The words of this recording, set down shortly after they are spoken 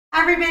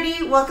Hi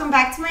everybody, welcome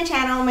back to my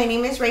channel. My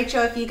name is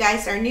Rachel. If you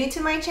guys are new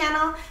to my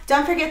channel,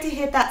 don't forget to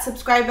hit that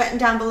subscribe button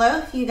down below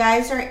if you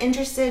guys are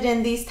interested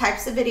in these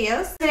types of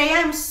videos. Today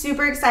I'm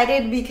super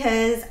excited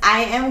because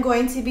I am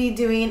going to be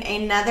doing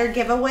another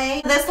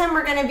giveaway. This time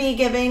we're going to be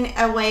giving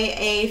away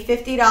a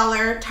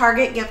 $50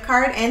 Target gift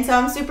card, and so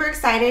I'm super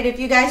excited. If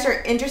you guys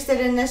are interested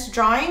in this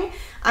drawing,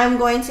 I'm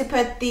going to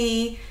put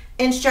the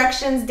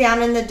instructions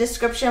down in the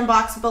description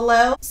box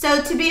below.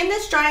 So to be in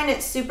this drawing,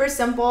 it's super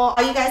simple.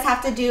 All you guys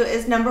have to do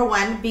is number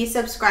one, be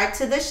subscribed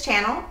to this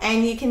channel,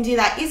 and you can do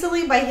that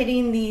easily by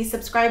hitting the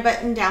subscribe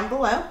button down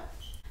below.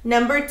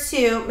 Number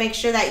two, make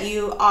sure that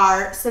you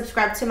are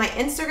subscribed to my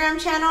Instagram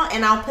channel,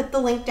 and I'll put the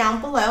link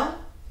down below.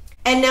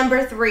 And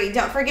number three,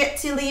 don't forget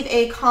to leave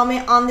a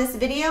comment on this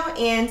video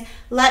and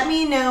let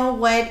me know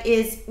what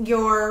is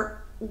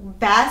your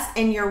best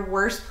and your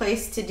worst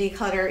place to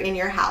declutter in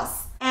your house.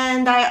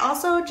 And I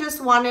also just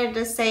wanted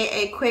to say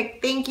a quick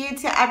thank you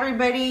to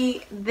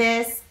everybody.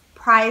 This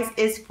prize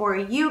is for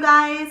you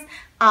guys.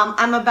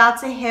 I'm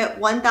about to hit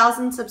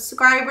 1,000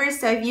 subscribers,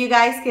 so if you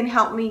guys can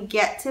help me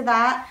get to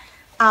that,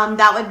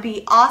 that would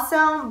be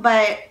awesome.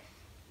 But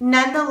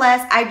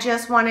nonetheless, I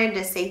just wanted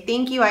to say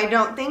thank you. I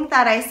don't think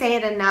that I say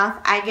it enough.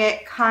 I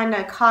get kind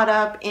of caught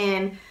up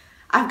in,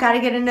 I've got to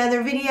get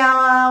another video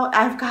out,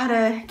 I've got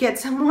to get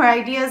some more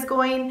ideas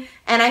going,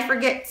 and I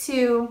forget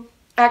to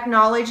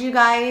acknowledge you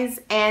guys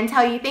and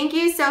tell you thank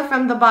you. So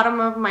from the bottom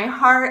of my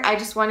heart, I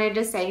just wanted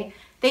to say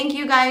thank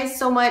you guys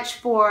so much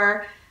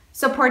for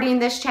supporting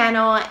this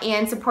channel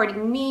and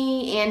supporting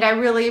me, and I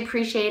really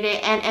appreciate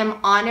it and am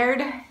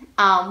honored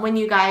when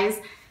you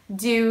guys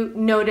do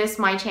notice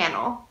my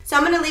channel. So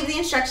I'm going to leave the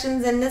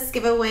instructions in this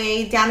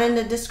giveaway down in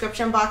the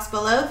description box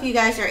below if you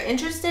guys are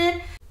interested,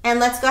 and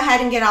let's go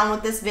ahead and get on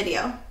with this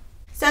video.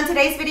 So in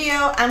today's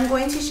video, I'm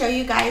going to show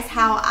you guys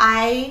how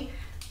I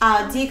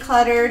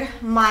decluttered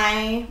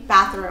my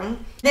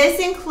bathroom. This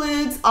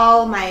includes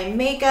all my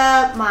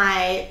makeup,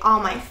 all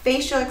my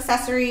facial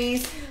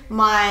accessories,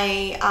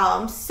 my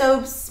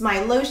soaps,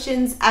 my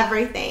lotions,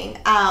 everything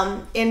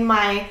in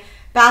my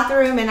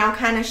bathroom, and I'll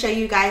kind of show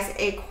you guys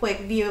a quick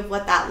view of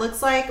what that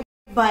looks like.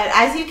 But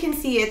as you can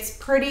see, it's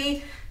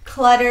pretty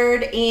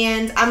cluttered,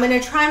 and I'm going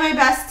to try my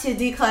best to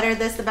declutter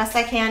this the best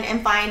I can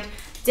and find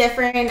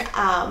different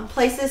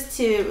places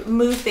to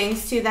move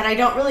things to that I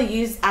don't really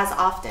use as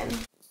often.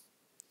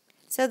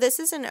 So this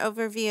is an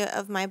overview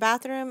of my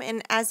bathroom,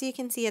 and as you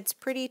can see, it's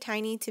pretty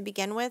tiny to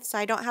begin with, so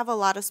I don't have a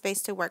lot of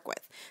space to work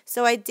with.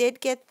 So I did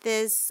get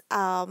this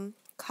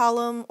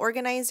column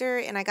organizer,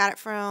 and I got it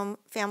from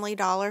Family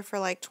Dollar for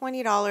like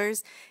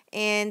 $20,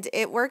 and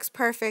it works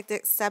perfect,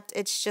 except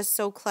it's just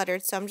so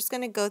cluttered. So I'm just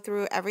going to go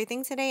through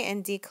everything today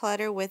and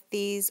declutter with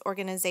these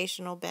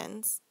organizational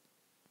bins.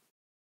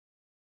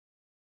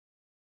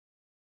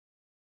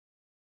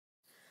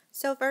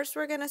 So first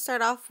we're going to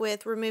start off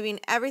with removing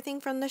everything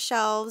from the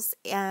shelves,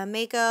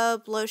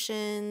 makeup,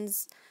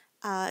 lotions,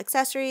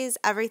 accessories,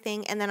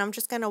 everything, and then I'm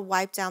just going to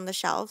wipe down the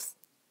shelves.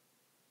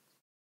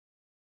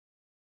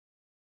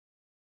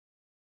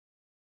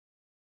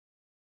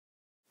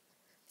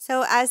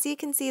 So as you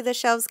can see, the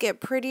shelves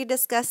get pretty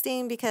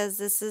disgusting because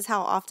this is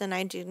how often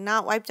I do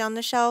not wipe down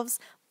the shelves,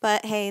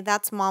 but hey,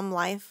 that's mom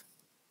life.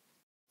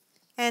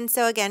 And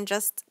so again,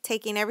 just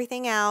taking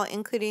everything out,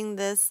 including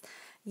this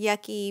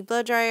yucky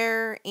blow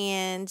dryer,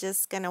 and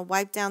just gonna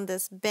wipe down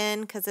this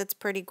bin because it's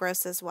pretty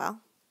gross as well.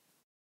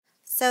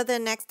 So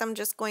then next I'm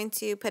just going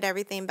to put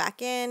everything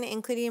back in,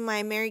 including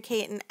my Mary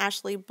Kate and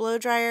Ashley blow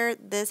dryer.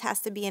 This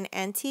has to be an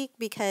antique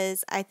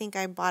because I think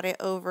I bought it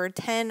over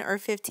 10 or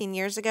 15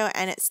 years ago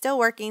and it's still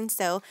working,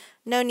 so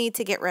no need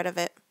to get rid of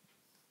it.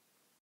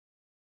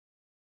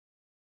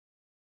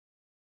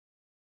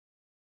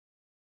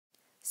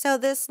 So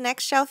this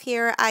next shelf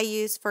here I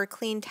use for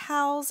clean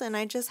towels, and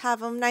I just have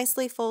them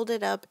nicely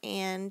folded up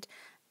and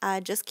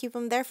just keep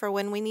them there for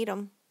when we need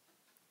them.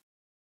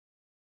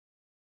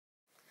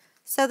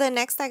 So then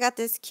next I got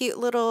this cute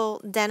little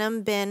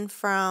denim bin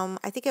from,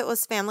 I think it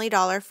was Family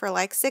Dollar for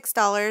like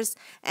 $6,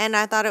 and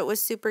I thought it was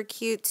super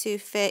cute to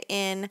fit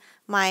in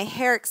my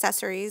hair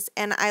accessories,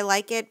 and I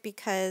like it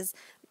because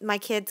my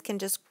kids can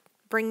just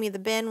bring me the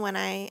bin when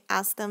I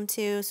ask them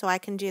to, so I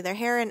can do their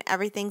hair, and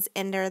everything's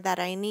in there that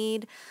I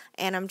need,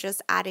 and I'm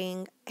just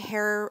adding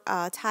hair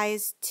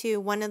ties to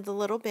one of the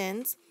little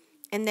bins,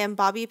 and then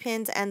bobby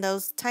pins and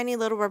those tiny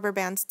little rubber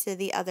bands to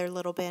the other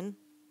little bin.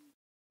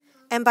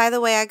 And by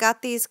the way, I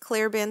got these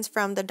clear bins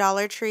from the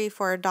Dollar Tree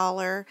for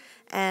 $1,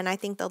 and I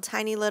think the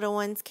tiny little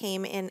ones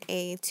came in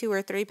a 2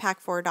 or 3 pack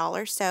for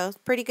 $1, so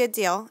pretty good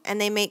deal,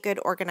 and they make good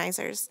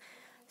organizers.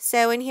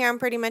 So in here I'm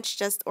pretty much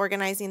just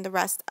organizing the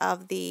rest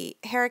of the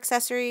hair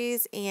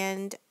accessories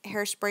and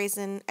hairsprays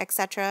and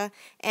etc.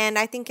 And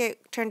I think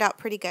it turned out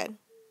pretty good.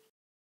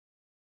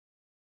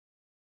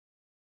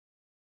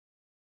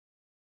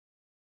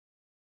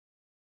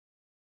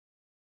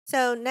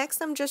 So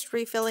next I'm just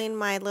refilling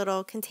my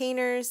little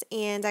containers,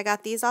 and I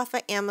got these off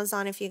of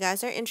Amazon. If you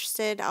guys are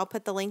interested, I'll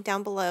put the link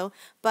down below.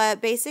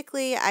 But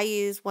basically I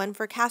use one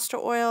for castor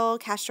oil.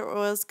 Castor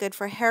oil is good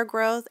for hair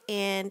growth,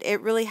 and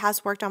it really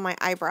has worked on my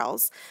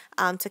eyebrows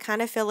to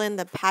kind of fill in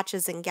the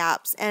patches and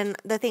gaps. And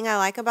the thing I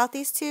like about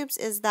these tubes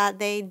is that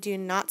they do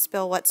not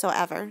spill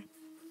whatsoever.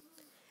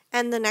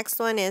 And the next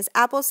one is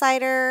apple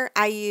cider.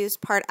 I use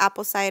part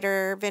apple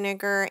cider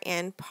vinegar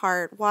and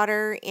part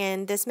water,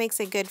 and this makes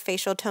a good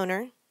facial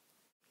toner.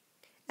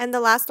 And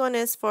the last one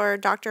is for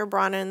Dr.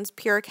 Brannon's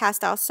Pure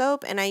Cast-Off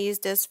Soap, and I use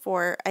this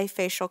for a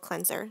facial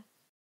cleanser.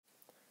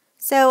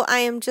 So I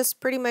am just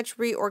pretty much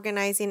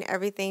reorganizing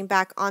everything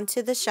back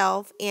onto the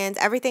shelf, and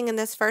everything in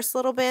this first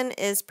little bin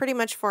is pretty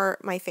much for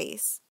my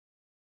face.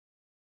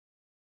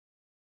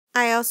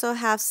 I also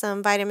have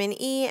some vitamin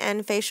E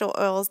and facial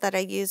oils that I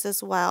use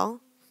as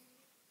well.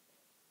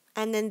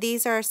 And then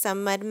these are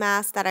some mud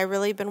masks that I've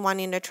really been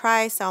wanting to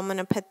try, so I'm going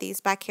to put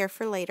these back here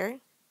for later.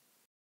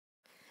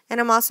 And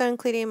I'm also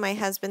including my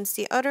husband's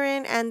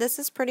deodorant, and this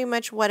is pretty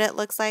much what it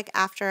looks like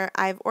after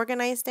I've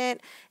organized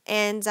it.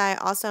 And I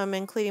also am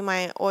including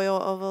my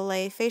oil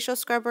overlay facial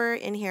scrubber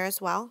in here as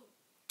well.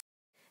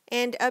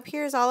 And up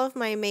here is all of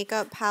my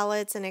makeup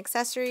palettes and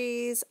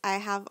accessories. I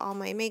have all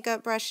my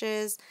makeup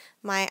brushes,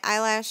 my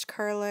eyelash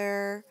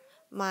curler,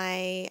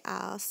 my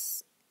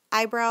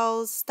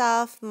eyebrows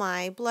stuff,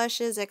 my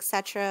blushes,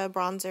 etc.,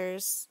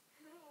 bronzers.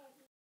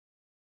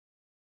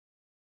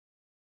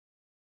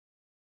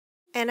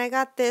 And I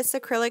got this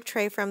acrylic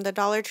tray from the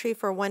Dollar Tree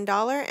for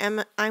 $1,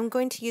 and I'm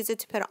going to use it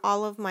to put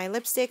all of my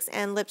lipsticks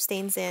and lip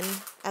stains in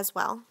as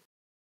well.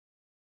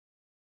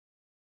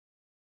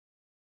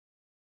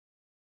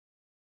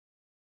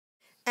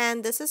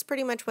 And this is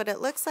pretty much what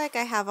it looks like.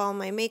 I have all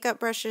my makeup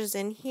brushes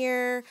in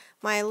here,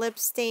 my lip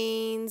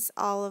stains,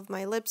 all of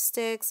my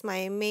lipsticks,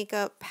 my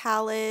makeup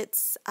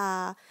palettes,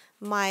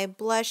 my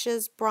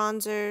blushes,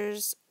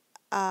 bronzers,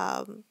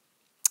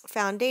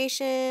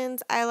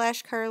 foundations,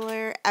 eyelash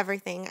curler,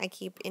 everything I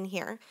keep in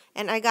here.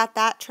 And I got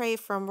that tray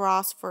from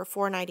Ross for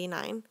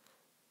 $4.99.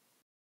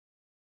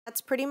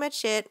 That's pretty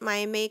much it.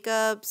 My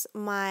makeups,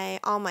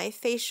 all my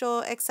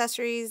facial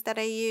accessories that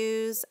I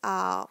use,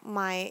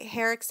 my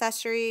hair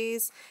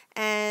accessories,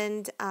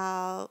 and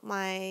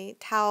my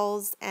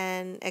towels,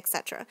 and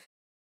etc.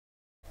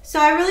 So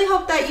I really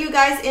hope that you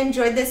guys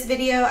enjoyed this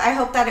video. I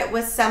hope that it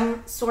was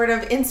some sort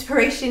of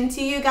inspiration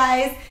to you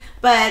guys.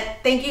 But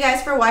thank you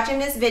guys for watching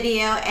this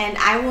video, and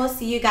I will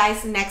see you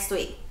guys next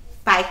week.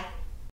 Bye.